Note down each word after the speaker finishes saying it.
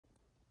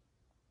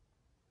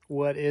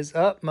What is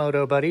up,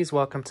 Moto buddies?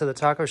 Welcome to the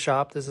taco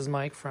shop. This is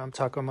Mike from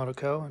Moto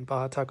Co and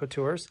Baja Taco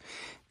Tours.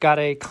 Got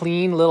a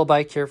clean little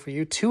bike here for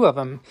you, two of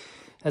them.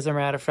 As a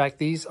matter of fact,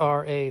 these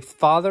are a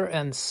father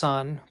and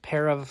son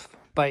pair of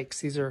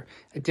bikes. These are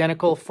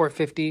identical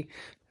 450,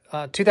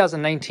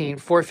 2019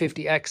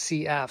 450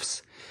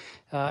 XCFs.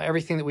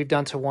 Everything that we've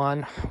done to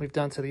one, we've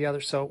done to the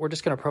other. So we're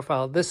just going to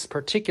profile this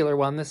particular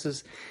one. This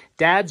is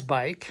Dad's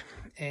bike,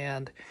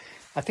 and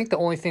I think the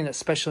only thing that's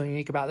special and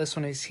unique about this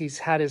one is he's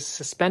had his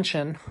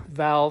suspension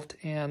valved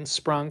and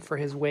sprung for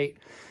his weight.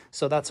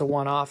 So that's a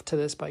one-off to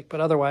this bike.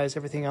 But otherwise,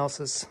 everything else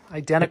is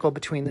identical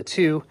between the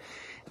two.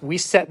 We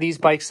set these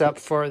bikes up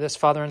for this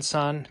father and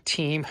son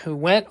team who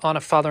went on a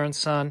father and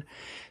son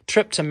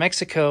trip to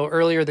Mexico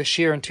earlier this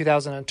year in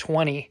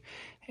 2020.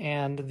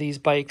 And these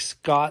bikes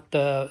got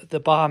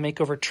the Baja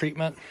makeover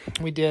treatment.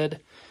 We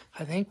did,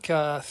 I think,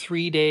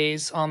 3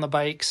 days on the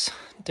bikes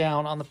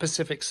down on the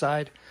Pacific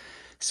side,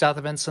 south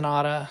of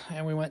Ensenada,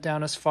 and we went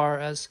down as far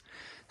as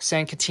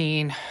San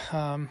Quintin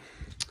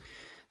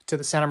to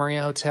the Santa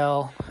Maria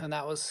Hotel, and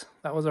that was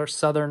our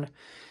southern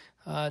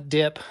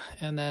dip.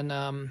 And then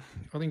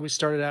I think we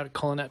started out at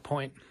Colonet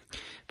Point,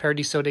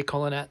 Paradiso de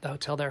Colonet, the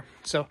hotel there.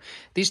 So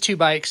these two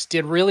bikes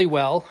did really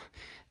well.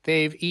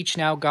 They've each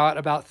now got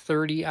about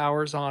 30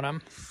 hours on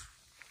them.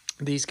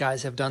 These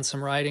guys have done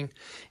some riding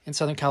in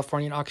Southern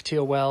California and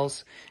Ocotillo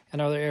Wells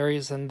and other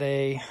areas, and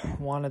they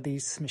wanted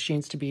these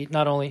machines to be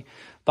not only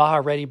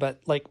Baja ready, but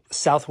like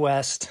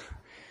Southwest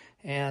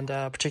and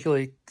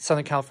particularly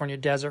Southern California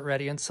desert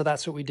ready. And so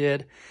that's what we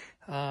did.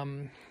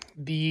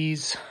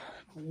 These,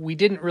 we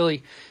didn't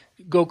really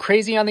go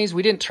crazy on these.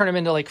 We didn't turn them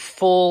into like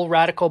full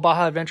radical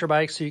Baja adventure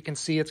bikes. So you can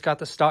see it's got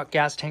the stock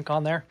gas tank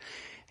on there.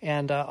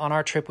 And on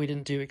our trip, we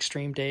didn't do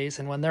extreme days.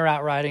 And when they're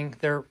out riding,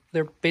 they're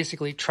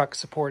basically truck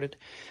supported.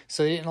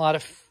 So they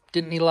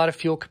didn't need a lot of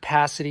fuel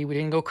capacity. We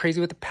didn't go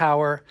crazy with the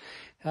power.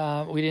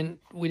 We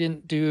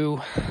didn't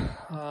do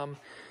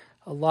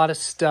a lot of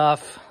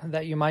stuff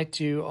that you might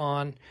do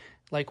on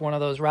like one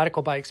of those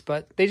radical bikes.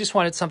 But they just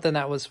wanted something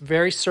that was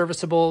very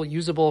serviceable,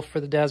 usable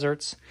for the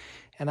deserts.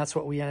 And that's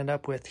what we ended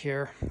up with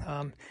here.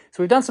 So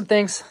we've done some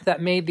things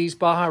that made these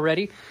Baja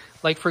ready.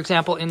 Like, for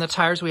example, in the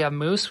tires, we have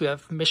mousse. We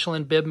have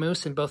Michelin bib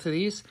mousse in both of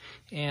these.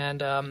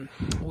 And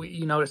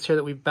you notice here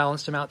that we've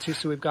balanced them out too.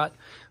 So we've got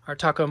our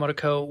Moto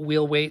Co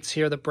wheel weights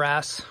here, the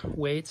brass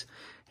weights.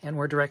 And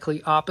we're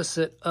directly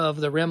opposite of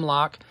the rim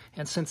lock.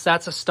 And since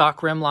that's a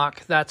stock rim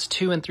lock, that's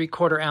 2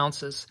 3/4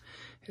 ounces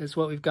is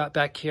what we've got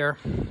back here.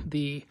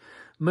 The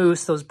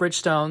mousse, those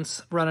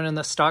Bridgestones running in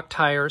the stock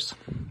tires.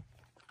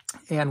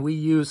 And we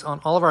use, on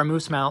all of our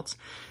mousse mounts,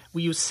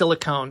 we use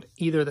silicone,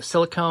 either the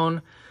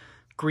silicone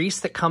grease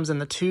that comes in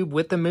the tube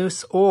with the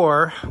mousse,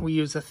 or we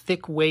use a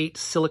thick weight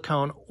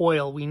silicone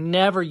oil. We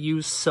never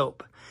use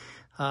soap.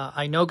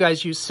 I know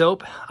guys use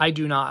soap. I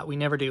do not. We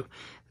never do.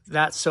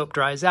 That soap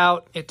dries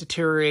out. It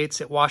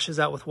deteriorates. It washes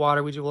out with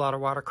water. We do a lot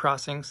of water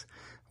crossings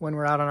when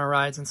we're out on our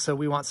rides, and so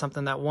we want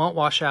something that won't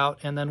wash out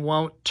and then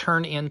won't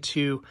turn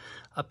into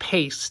a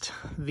paste.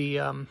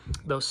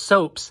 Those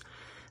soaps,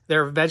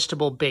 they're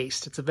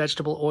vegetable-based. It's a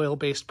vegetable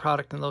oil-based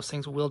product, and those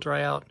things will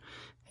dry out,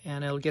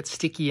 and it'll get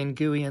sticky and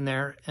gooey in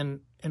there.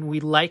 And we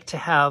like to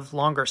have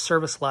longer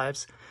service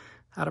lives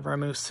out of our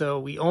mousse, so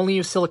we only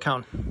use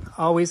silicone,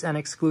 always and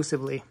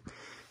exclusively.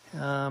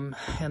 And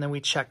then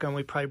we check them.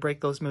 We probably break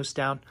those mousse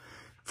down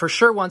for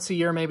sure once a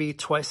year, maybe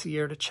twice a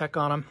year to check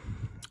on them.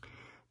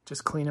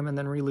 Just clean them and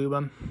then relube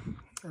them.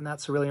 And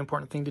that's a really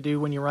important thing to do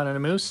when you're running a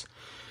mousse.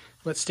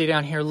 Let's stay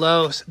down here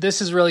low. So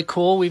this is really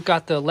cool. We've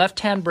got the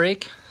left-hand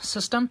brake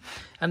system,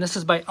 and this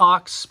is by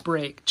Ox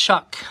Brake.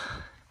 Chuck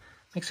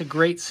makes a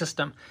great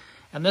system.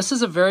 And this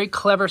is a very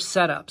clever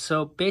setup.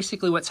 So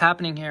basically what's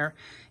happening here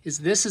is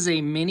this is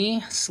a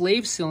mini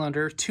slave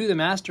cylinder to the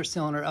master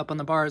cylinder up on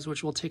the bars,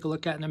 which we'll take a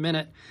look at in a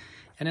minute.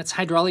 And it's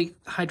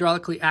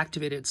hydraulically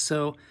activated.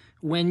 So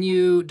when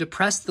you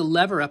depress the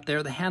lever up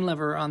there, the hand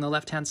lever on the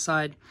left-hand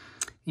side,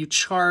 you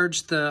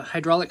charge the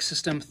hydraulic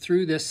system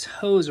through this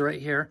hose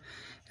right here.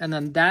 And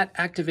then that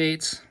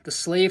activates the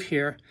slave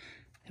here.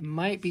 It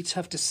might be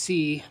tough to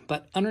see,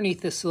 but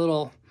underneath this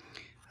little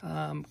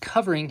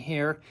covering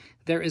here,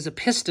 there is a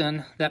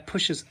piston that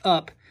pushes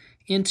up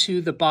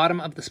into the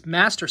bottom of this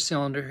master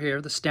cylinder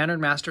here, the standard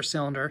master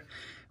cylinder,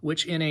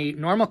 which in a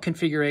normal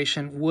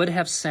configuration would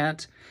have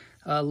sent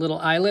a little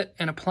eyelet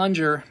and a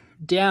plunger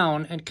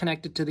down and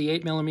connected to the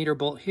 8mm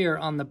bolt here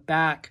on the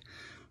back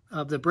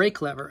of the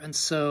brake lever. And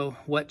so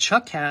what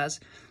Chuck has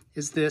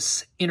is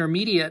this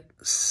intermediate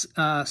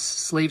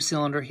slave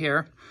cylinder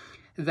here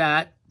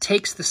that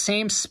takes the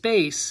same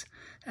space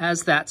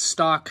as that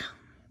stock,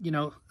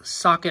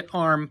 socket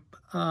arm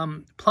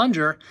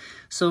plunger.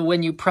 So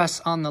when you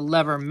press on the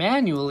lever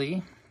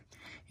manually,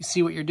 you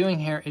see what you're doing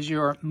here is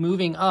you're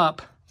moving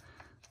up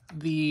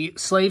the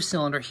slave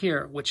cylinder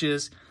here, which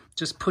is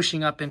just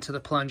pushing up into the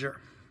plunger.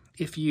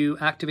 If you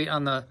activate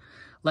on the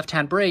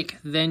left-hand brake,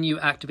 then you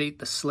activate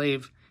the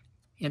slave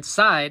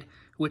inside,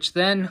 which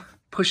then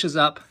pushes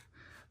up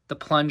the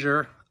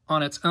plunger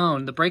on its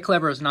own. The brake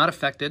lever is not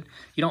affected.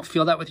 You don't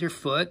feel that with your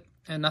foot,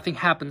 and nothing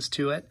happens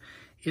to it.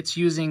 it's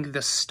using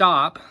the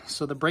stop,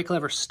 so the brake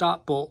lever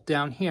stop bolt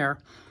down here.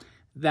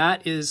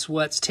 That is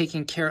what's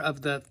taking care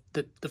of the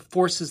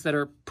forces that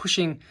are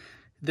pushing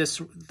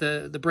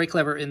the brake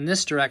lever in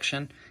this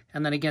direction,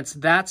 and then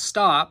against that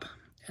stop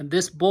and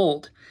this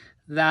bolt,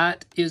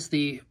 that is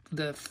the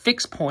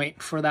fix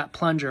point for that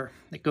plunger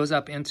that goes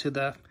up into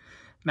the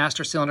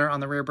master cylinder on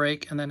the rear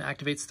brake and then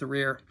activates the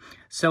rear.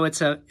 So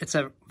it's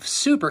a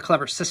super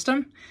clever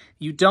system.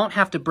 You don't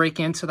have to break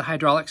into the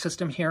hydraulic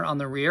system here on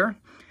the rear.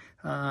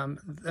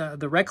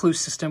 The Recluse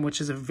system, which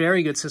is a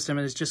very good system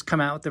and has just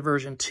come out with the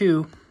version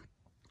 2.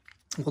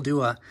 We'll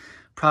do a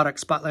product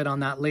spotlight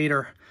on that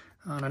later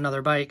on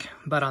another bike.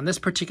 But on this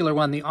particular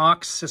one, the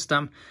aux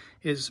system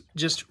is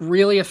just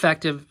really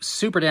effective,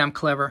 super damn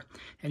clever,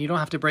 and you don't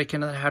have to break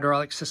into the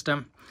hydraulic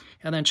system.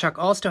 And then Chuck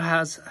also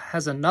has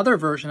another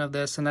version of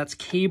this, and that's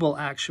cable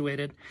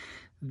actuated.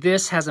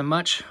 This has a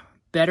much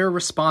better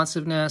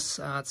responsiveness.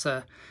 It's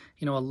a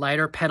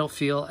lighter pedal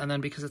feel, and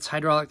then because it's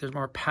hydraulic, there's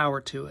more power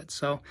to it.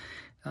 So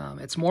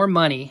it's more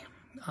money,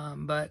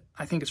 but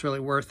I think it's really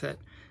worth it.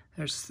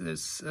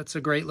 That's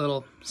a great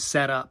little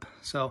setup.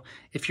 So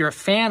if you're a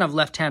fan of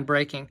left-hand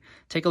braking,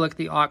 take a look at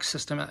the aux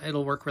system.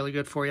 It'll work really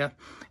good for you.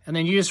 And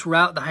then you just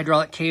route the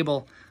hydraulic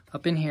cable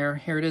up in here.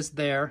 Here it is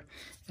there.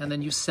 And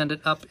then you send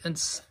it up in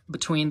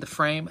between the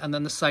frame and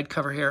then the side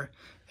cover here.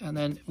 And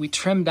then we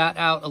trimmed that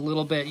out a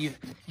little bit. You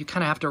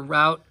kind of have to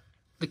route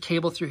the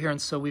cable through here.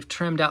 And so we've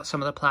trimmed out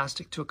some of the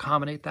plastic to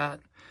accommodate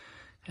that.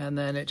 And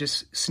then it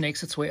just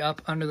snakes its way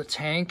up under the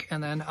tank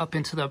and then up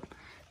into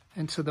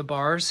the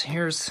bars.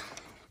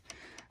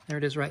 There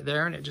it is right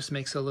there, and it just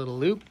makes a little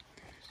loop,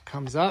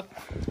 comes up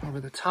over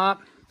the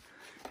top,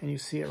 and you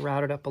see it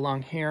routed up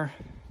along here.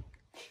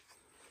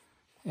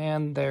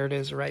 And there it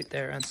is right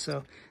there. And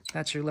so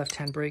that's your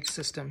left-hand brake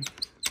system.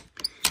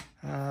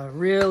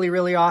 Really,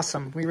 really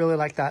awesome. We really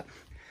like that.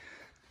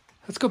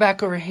 Let's go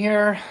back over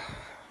here.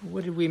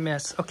 What did we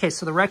miss? Okay,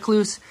 so the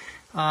Recluse,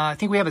 I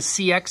think we have a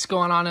CX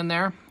going on in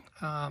there.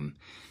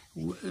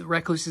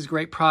 Recluse is a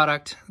great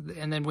product.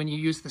 And then when you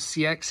use the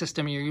CX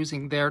system, you're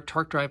using their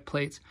torque drive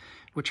plates,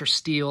 which are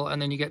steel,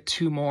 and then you get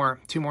two more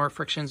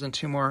frictions and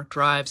 2 more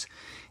drives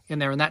in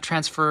there, and that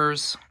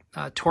transfers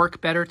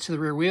torque better to the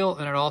rear wheel,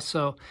 and it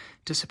also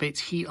dissipates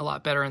heat a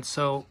lot better. And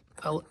so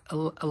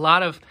a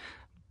lot of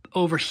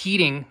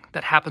overheating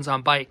that happens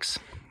on bikes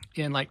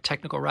in like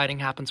technical riding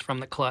happens from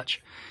the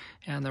clutch,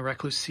 and the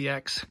Recluse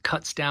CX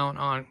cuts down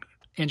on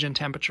engine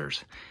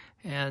temperatures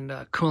and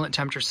coolant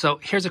temperatures. So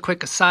here's a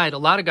quick aside. A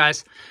lot of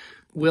guys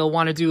will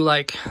want to do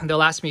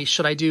they'll ask me,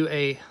 should I do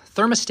a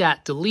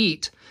thermostat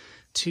delete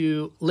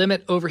to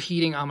limit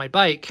overheating on my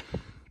bike?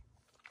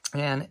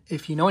 And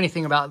if you know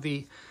anything about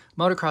the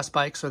motocross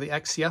bikes or the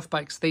XCF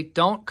bikes, they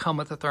don't come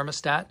with a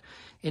thermostat,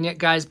 and yet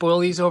guys boil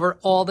these over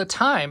all the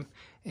time.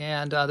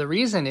 And the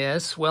reason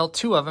is, well,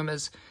 2 of them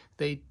is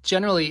they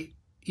generally,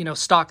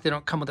 stock, they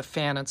don't come with a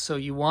fan, and so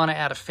you want to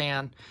add a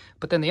fan.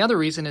 But then the other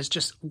reason is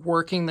just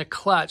working the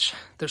clutch.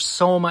 There's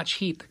so much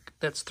heat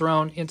that's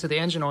thrown into the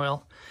engine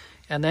oil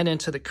and then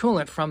into the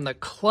coolant from the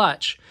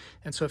clutch.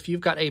 And so if you've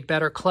got a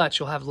better clutch,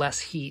 you'll have less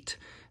heat.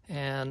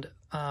 And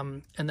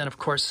then, of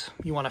course,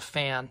 you want a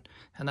fan,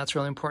 and that's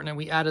really important. And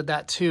we added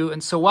that too.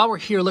 And so while we're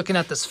here looking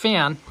at this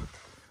fan,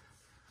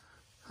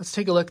 let's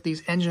take a look at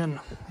these engine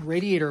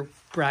radiator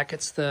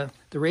brackets, the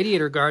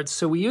radiator guards.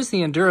 So we use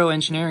the Enduro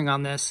engineering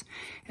on this.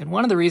 And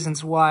one of the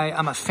reasons why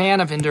I'm a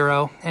fan of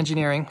Enduro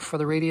engineering for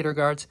the radiator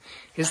guards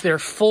is their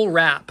full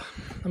wrap.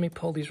 Let me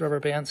pull these rubber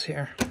bands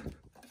here.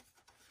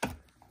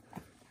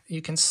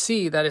 You can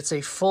see that it's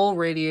a full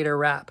radiator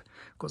wrap.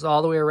 It goes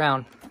all the way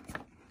around.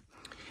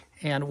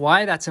 And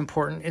why that's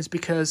important is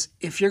because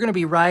if you're going to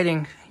be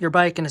riding your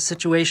bike in a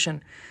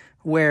situation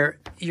where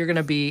you're going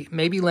to be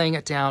maybe laying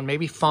it down,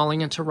 maybe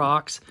falling into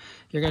rocks,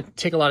 you're going to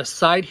take a lot of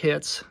side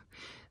hits.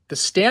 The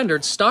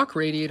standard stock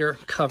radiator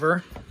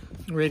cover,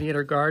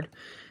 radiator guard,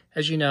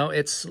 as you know,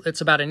 it's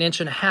about 1.5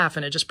 inches,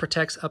 and it just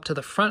protects up to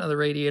the front of the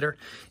radiator.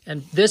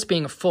 And this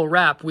being a full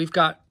wrap, we've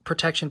got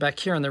protection back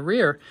here in the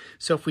rear.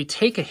 So if we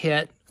take a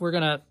hit, we're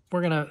gonna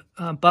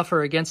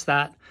buffer against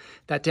that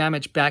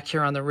damage back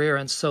here on the rear.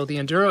 And so the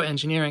Enduro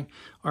engineering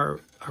are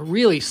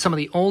really some of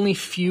the only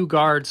few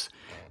guards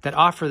that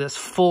offer this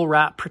full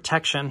wrap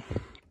protection,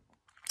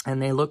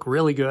 and they look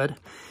really good.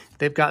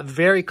 They've got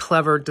very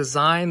clever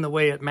design, the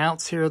way it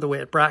mounts here, the way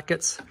it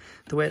brackets,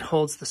 the way it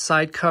holds the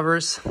side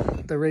covers,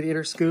 the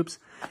radiator scoops.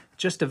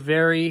 Just a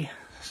very,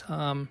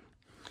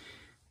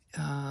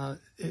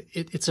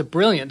 it's a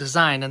brilliant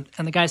design,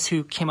 and the guys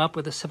who came up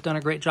with this have done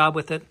a great job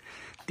with it.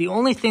 The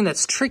only thing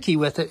that's tricky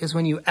with it is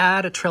when you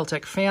add a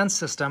Trailtech fan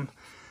system,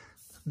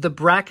 the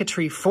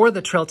bracketry for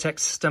the Trailtech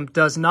system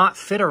does not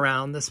fit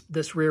around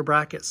this rear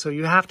bracket. So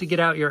you have to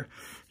get out your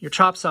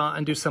chop saw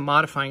and do some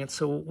modifying. And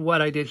so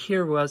what I did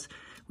here was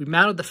we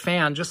mounted the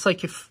fan just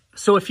like if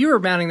you were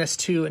mounting this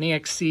to an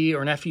EXC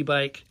or an FE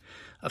bike,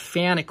 a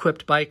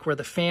fan-equipped bike where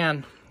the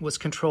fan was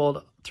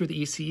controlled through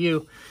the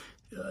ECU.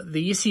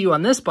 The ECU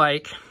on this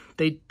bike,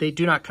 they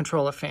do not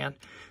control a fan.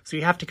 So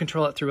you have to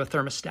control it through a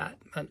thermostat,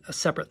 a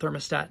separate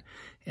thermostat.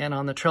 And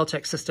on the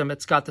Trailtech system,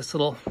 it's got this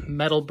little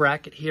metal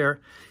bracket here.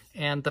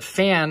 And the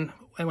fan,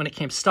 when it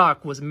came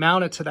stock, was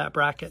mounted to that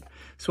bracket.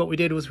 So what we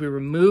did was we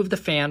removed the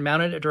fan,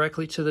 mounted it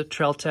directly to the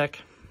Trailtech,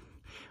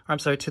 or I'm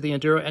sorry, to the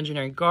Enduro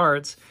Engineering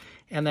guards,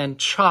 and then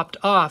chopped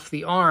off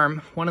the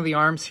arm, one of the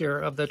arms here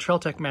of the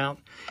Trailtech mount,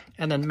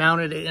 and then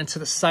mounted it into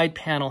the side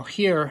panel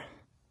here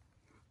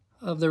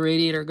of the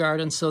radiator guard.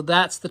 And so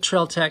that's the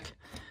Trailtech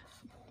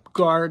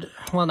guard,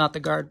 well, not the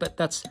guard, but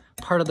that's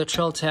part of the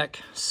Trailtech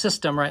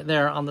system right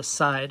there on the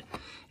side.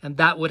 And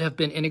that would have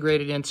been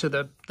integrated into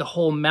the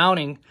whole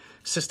mounting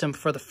system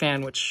for the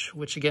fan, which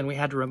again, we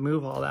had to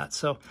remove all that.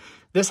 So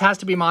this has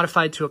to be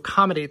modified to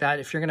accommodate that.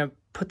 If you're going to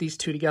put these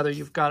two together,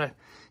 you've got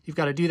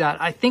to do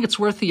that. I think it's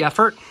worth the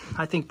effort.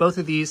 I think both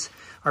of these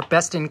are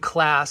best in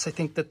class. I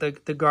think that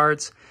the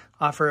guards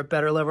offer a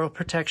better level of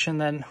protection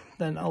than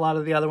a lot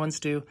of the other ones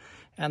do.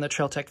 And the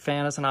Trailtech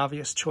fan is an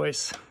obvious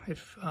choice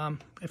if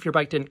your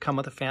bike didn't come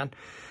with a fan.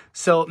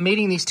 So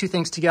mating these two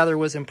things together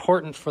was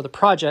important for the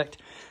project,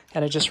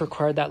 and it just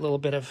required that little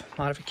bit of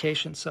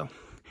modification. So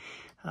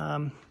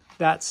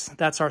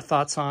that's our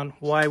thoughts on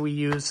why we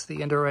use the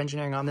Enduro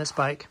Engineering on this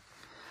bike.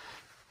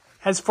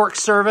 Has fork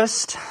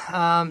serviced,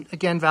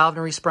 again, valved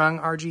and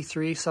resprung.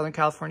 RG3, Southern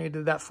California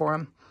did that for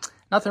him.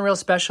 Nothing real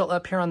special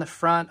up here on the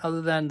front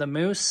other than the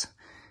mousse.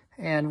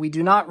 And we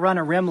do not run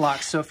a rim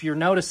lock. So if you're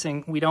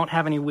noticing, we don't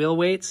have any wheel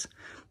weights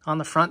on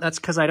the front. That's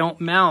because I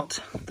don't mount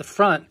the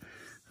front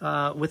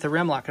with a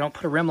rim lock. I don't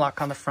put a rim lock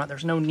on the front.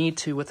 There's no need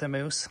to with a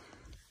mousse.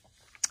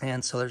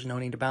 And so there's no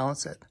need to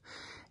balance it.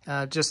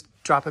 Just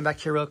dropping back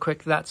here real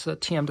quick. That's a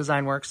TM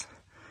Design Works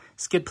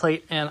skid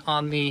plate. And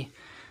on the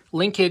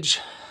linkage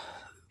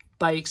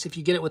bikes, if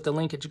you get it with the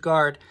linkage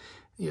guard,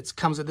 it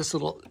comes with this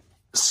little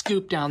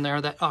scoop down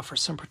there that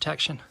offers some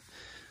protection.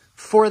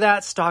 For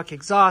that stock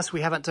exhaust,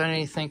 we haven't done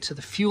anything to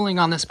the fueling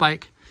on this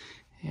bike.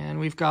 And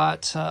we've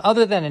got,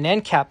 other than an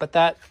end cap, but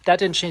that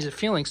didn't change the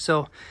fueling.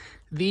 So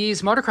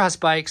these motocross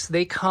bikes,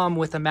 they come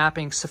with a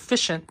mapping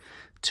sufficient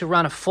to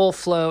run a full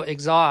flow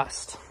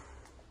exhaust.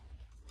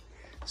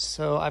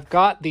 So I've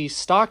got the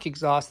stock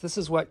exhaust. This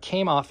is what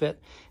came off it.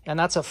 And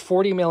that's a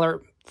 40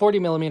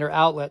 millimeter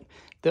outlet.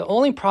 The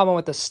only problem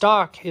with the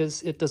stock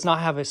is it does not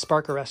have a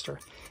spark arrestor.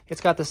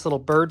 It's got this little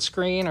bird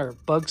screen or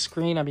bug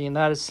screen. I mean,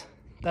 that's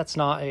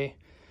not a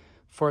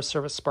Forest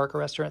Service spark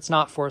arrestor. It's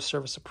not Forest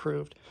Service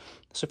approved.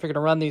 So if you're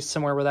going to run these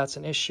somewhere where that's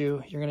an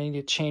issue, you're going to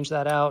need to change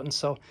that out. And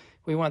so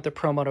we want the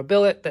Pro Moto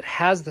billet that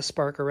has the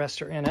spark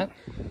arrestor in it.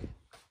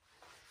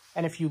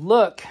 And if you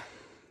look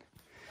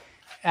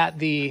at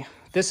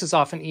this is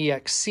off an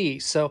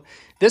EXC. So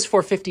this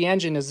 450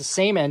 engine is the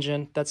same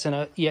engine that's in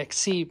an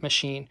EXC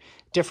machine,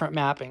 different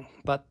mapping,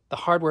 but the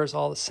hardware is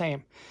all the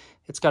same.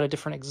 It's got a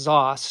different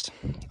exhaust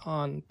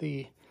on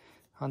the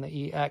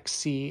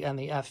EXC and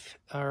the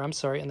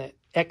and the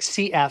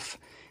XCF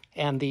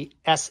and the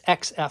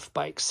SXF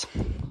bikes.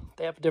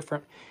 They have a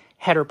different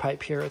header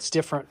pipe here. It's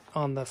different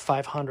on the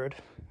 500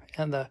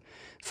 and the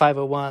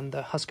 501,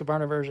 the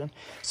Husqvarna version.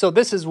 So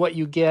this is what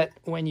you get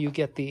when you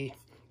get the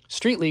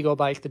street legal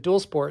bike, the dual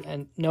sport,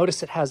 and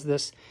notice it has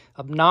this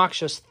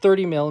obnoxious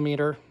 30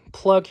 millimeter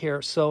plug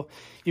here. So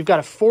you've got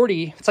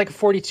it's like a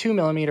 42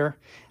 millimeter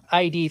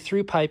ID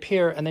through pipe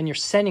here, and then you're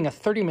sending a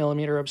 30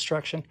 millimeter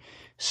obstruction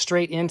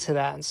straight into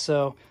that. And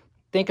so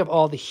think of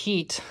all the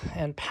heat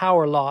and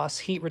power loss,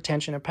 heat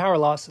retention and power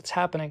loss that's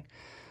happening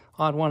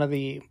on one of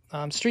the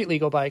street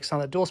legal bikes, on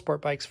the dual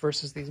sport bikes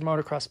versus these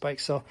motocross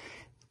bikes. So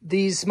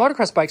these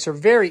motocross bikes are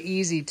very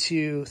easy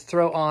to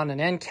throw on an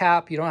end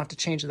cap. You don't have to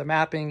change the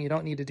mapping. You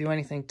don't need to do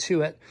anything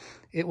to it.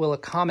 It will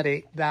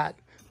accommodate that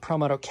Pro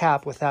Moto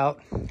cap without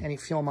any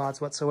fuel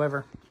mods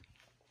whatsoever.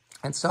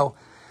 And so,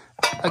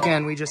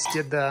 again, we just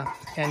did the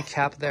end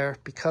cap there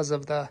because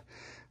of the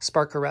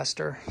spark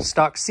arrestor.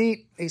 Stock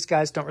seat, these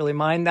guys don't really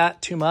mind that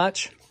too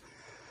much.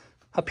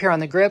 Up here on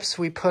the grips,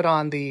 we put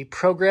on the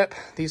Pro Grip.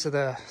 These are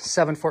the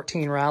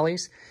 714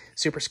 Rallies.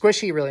 Super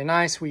squishy, really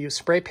nice. We use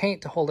spray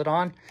paint to hold it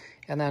on.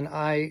 And then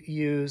I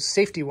use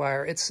safety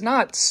wire. It's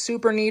not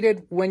super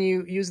needed when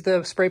you use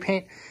the spray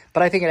paint,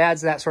 but I think it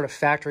adds that sort of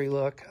factory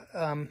look.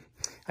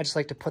 I just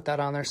like to put that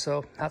on there,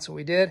 so that's what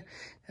we did.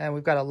 And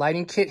we've got a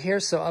lighting kit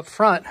here. So up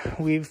front,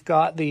 we've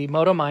got the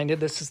Moto Minded.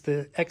 This is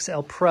the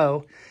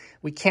XLPro.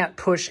 We can't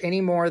push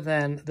any more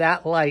than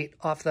that light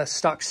off the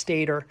stock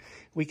stator.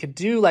 We could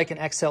do like an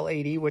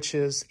XL80, which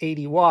is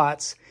 80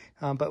 watts,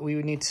 but we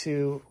would need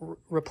to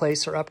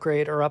replace or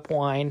upgrade or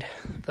upwind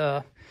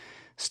the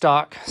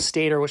stock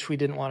stator, which we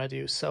didn't want to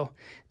do. So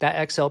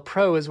that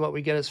XLPro is what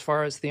we get as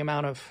far as the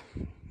amount of,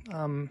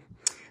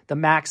 the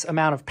max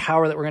amount of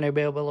power that we're going to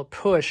be able to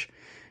push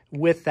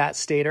with that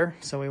stator.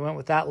 So we went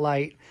with that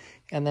light.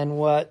 And then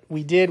what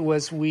we did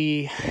was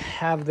we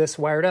have this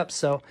wired up.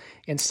 So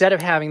instead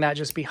of having that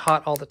just be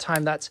hot all the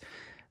time, that's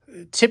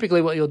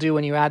typically what you'll do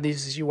when you add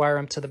these is you wire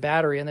them to the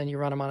battery and then you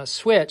run them on a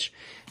switch.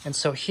 And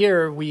so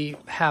here we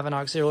have an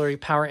auxiliary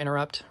power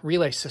interrupt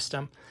relay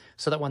system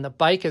so that when the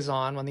bike is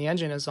on, when the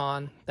engine is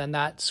on, then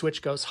that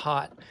switch goes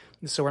hot.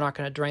 So we're not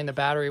going to drain the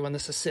battery when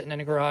this is sitting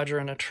in a garage or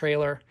in a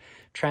trailer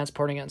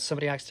transporting it and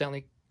somebody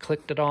accidentally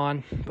clicked it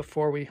on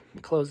before we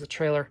closed the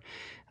trailer.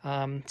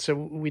 So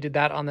we did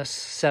that on this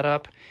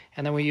setup,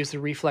 and then we used the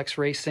Reflex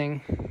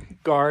Racing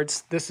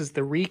guards. This is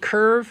the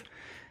Recurve.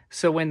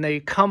 So when they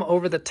come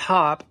over the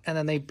top, and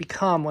then they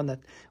become, when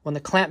the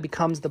clamp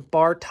becomes the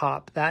bar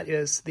top, that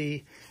is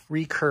the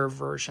Recurve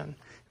version.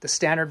 The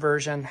standard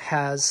version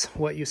has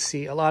what you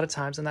see a lot of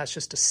times, and that's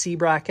just a C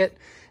bracket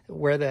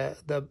where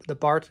the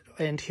bar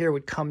end here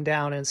would come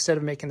down, and instead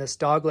of making this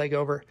dog leg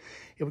over,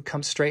 it would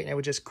come straight and it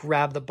would just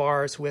grab the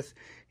bars with,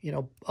 you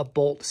know, a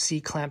bolt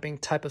C clamping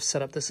type of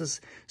setup. This is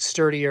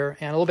sturdier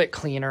and a little bit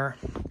cleaner.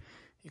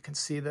 You can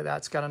see that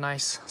that's got a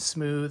nice,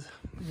 smooth,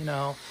 you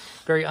know,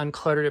 very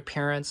uncluttered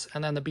appearance.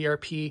 And then the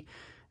BRP,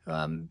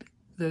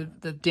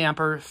 the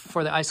damper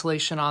for the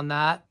isolation on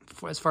that,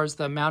 as far as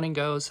the mounting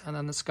goes, and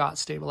then the Scott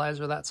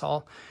stabilizer, that's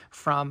all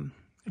from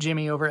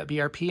Jimmy over at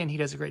BRP, and he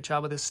does a great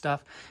job with this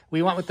stuff.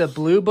 We went with the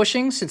blue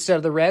bushings instead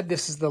of the red.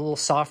 This is the little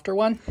softer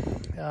one.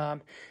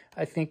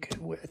 I think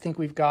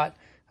we've got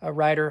a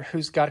rider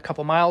who's got a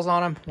couple miles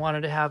on him,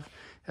 wanted to have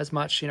as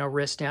much, you know,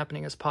 wrist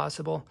dampening as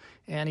possible.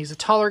 And he's a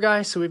taller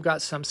guy, so we've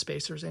got some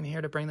spacers in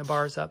here to bring the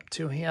bars up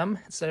to him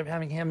instead of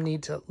having him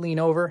need to lean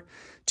over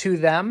to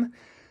them.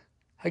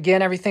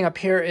 Again, everything up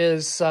here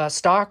is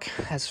stock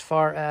as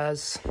far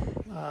as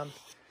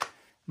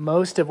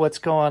most of what's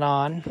going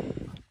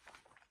on.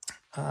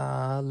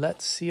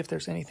 Let's see if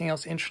there's anything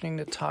else interesting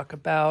to talk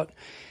about.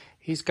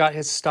 He's got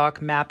his stock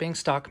mapping,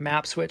 stock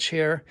map switch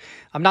here.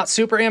 I'm not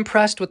super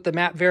impressed with the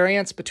map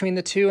variance between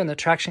the two, and the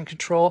traction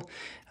control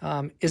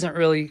isn't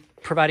really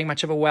providing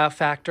much of a wow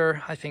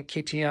factor. I think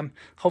KTM,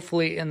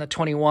 hopefully in the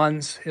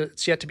 21s,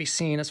 it's yet to be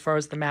seen as far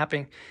as the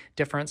mapping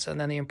difference and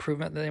then the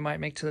improvement that they might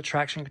make to the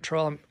traction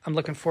control. I'm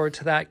looking forward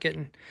to that,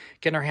 getting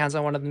our hands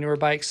on one of the newer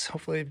bikes.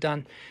 Hopefully they've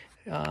done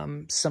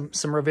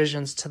some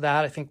revisions to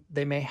that. I think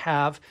they may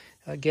have.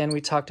 Again,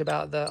 we talked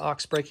about the aux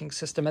braking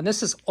system, and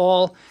this is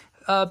all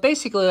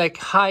basically like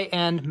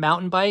high-end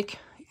mountain bike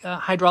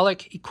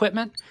hydraulic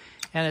equipment,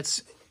 and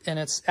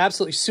it's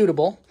absolutely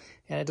suitable,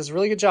 and it does a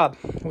really good job.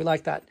 We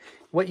like that.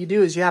 What you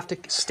do is you have to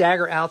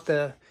stagger out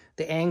the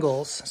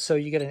angles, so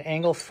you get an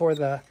angle for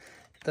the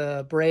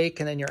brake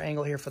and then your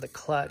angle here for the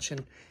clutch,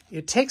 and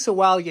it takes a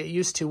while to get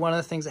used to. One of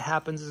the things that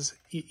happens is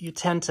you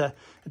tend to,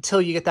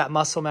 until you get that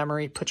muscle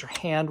memory, put your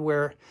hand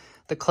where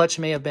the clutch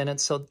may have been,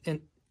 and so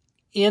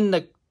in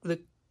the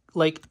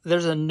like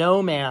there's a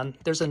no man,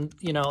 there's a,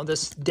 you know,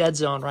 this dead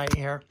zone right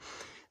here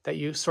that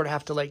you sort of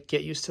have to like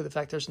get used to the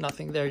fact there's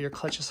nothing there. Your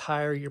clutch is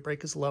higher, your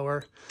brake is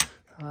lower.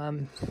 A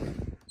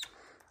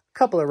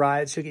couple of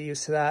rides, you'll get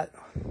used to that.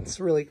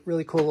 It's a really,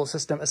 really cool little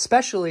system,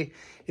 especially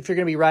if you're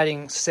going to be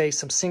riding, say,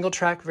 some single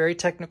track, very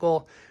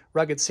technical,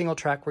 rugged single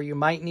track where you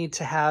might need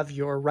to have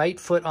your right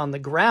foot on the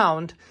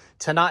ground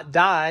to not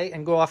die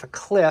and go off a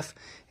cliff,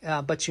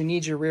 but you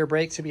need your rear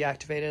brake to be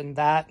activated, and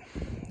that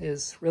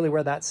is really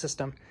where that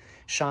system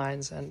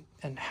shines and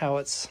how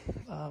it's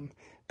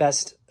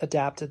best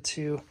adapted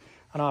to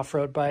an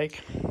off-road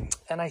bike.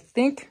 And I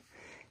think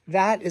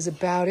that is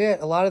about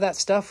it. A lot of that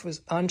stuff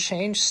was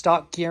unchanged,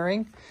 stock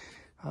gearing.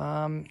 You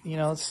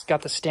know, it's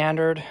got the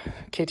standard.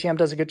 KTM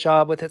does a good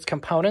job with its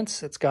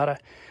components. It's got a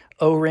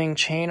O-ring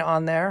chain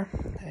on there,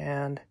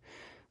 and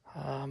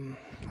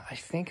I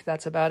think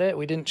that's about it.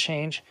 We didn't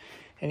change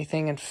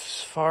anything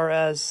as far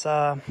as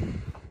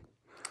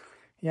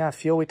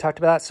fuel. We talked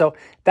about that. So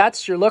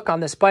that's your look on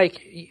this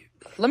bike.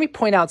 Let me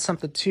point out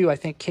something too. I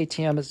think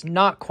KTM is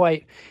not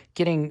quite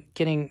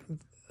doing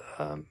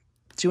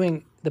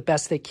the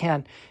best they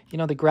can. You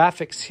know, the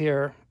graphics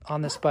here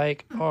on this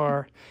bike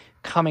are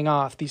coming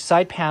off. These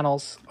side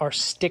panels are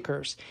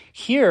stickers.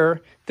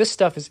 Here, this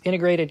stuff is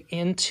integrated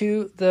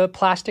into the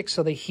plastic,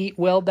 so they heat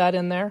weld that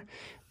in there.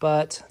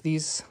 But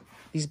these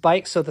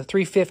bikes, so the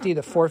 350,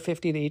 the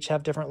 450, they each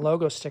have different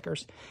logo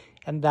stickers,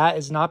 and that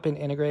has not been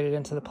integrated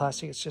into the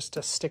plastic. It's just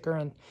a sticker,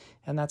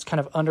 and that's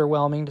kind of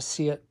underwhelming to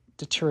see it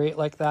deteriorate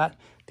like that.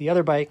 The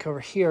other bike over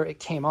here, it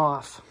came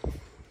off,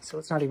 so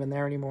it's not even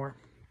there anymore.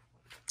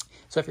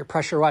 So if you're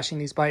pressure washing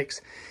these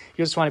bikes,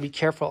 you just want to be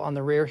careful on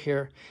the rear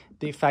here,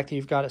 the fact that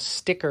you've got a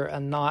sticker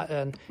and not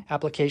an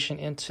application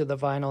into the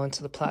vinyl,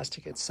 into the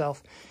plastic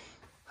itself.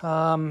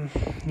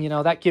 You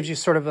know, that gives you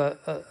sort of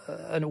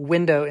a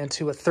window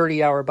into a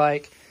 30-hour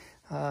bike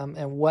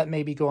and what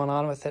may be going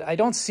on with it. I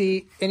don't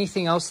see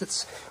anything else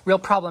that's real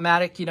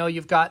problematic. You know,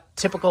 you've got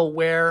typical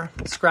wear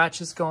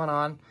scratches going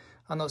on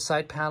those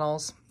side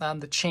panels.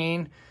 The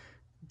chain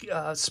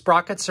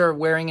sprockets are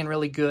wearing in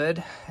really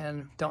good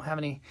and don't have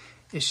any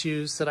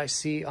issues that I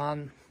see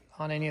on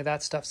any of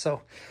that stuff.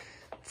 So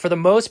for the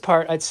most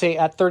part, I'd say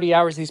at 30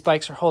 hours, these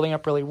bikes are holding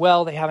up really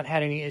well. They haven't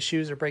had any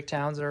issues or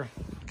breakdowns or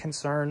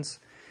concerns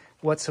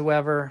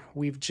whatsoever.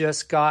 We've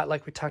just got,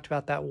 like we talked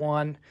about, that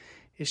one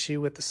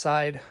issue with the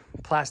side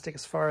plastic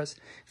as far as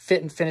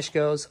fit and finish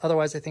goes.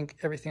 Otherwise, I think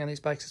everything on these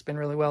bikes has been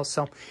really well.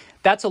 So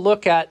that's a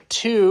look at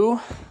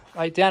two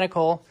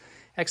identical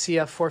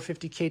XCF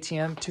 450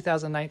 KTM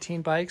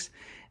 2019 bikes.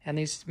 and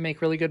these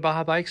make really good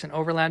Baja bikes and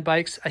overland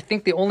bikes. I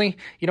think the only,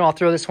 I'll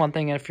throw this one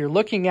thing in. If you're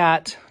looking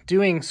at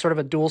doing sort of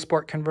a dual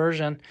sport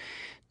conversion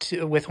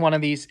with one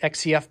of these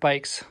XCF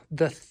bikes,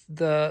 the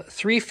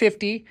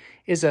 350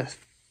 is a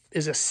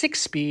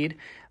 6-speed,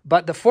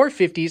 but the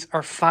 450s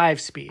are 5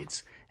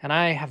 speeds. And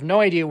I have no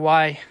idea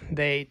why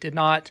they did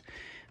not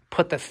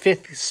put the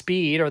 5th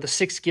speed, or the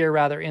 6th gear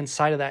rather,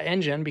 inside of that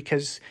engine,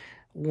 because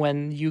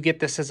when you get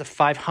this as a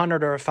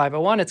 500 or a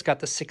 501, it's got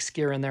the 6th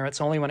gear in there.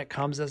 It's only when it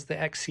comes as the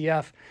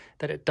XCF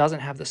that it doesn't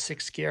have the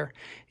 6th gear.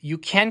 You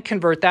can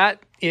convert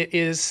that. It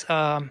is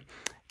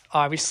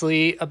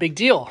obviously a big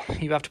deal.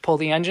 You have to pull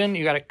the engine,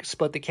 you got to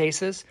split the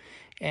cases,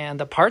 and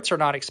the parts are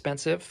not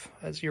expensive,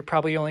 as you're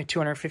probably only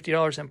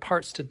 $250 in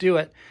parts to do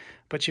it,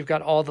 but you've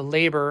got all the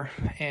labor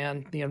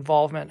and the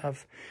involvement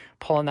of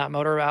pulling that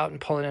motor out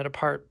and pulling it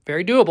apart.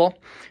 Very doable,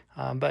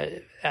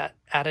 but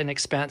at an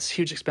expense,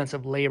 huge expense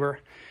of labor.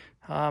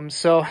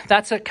 So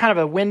that's a kind of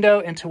a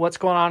window into what's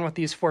going on with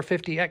these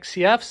 450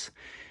 XCFs.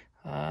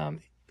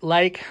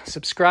 Like,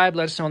 subscribe,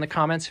 let us know in the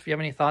comments if you have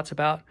any thoughts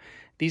about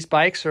these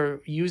bikes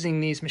or using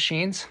these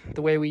machines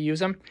the way we use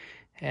them.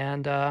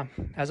 And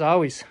as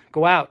always,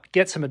 go out,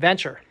 get some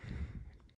adventure.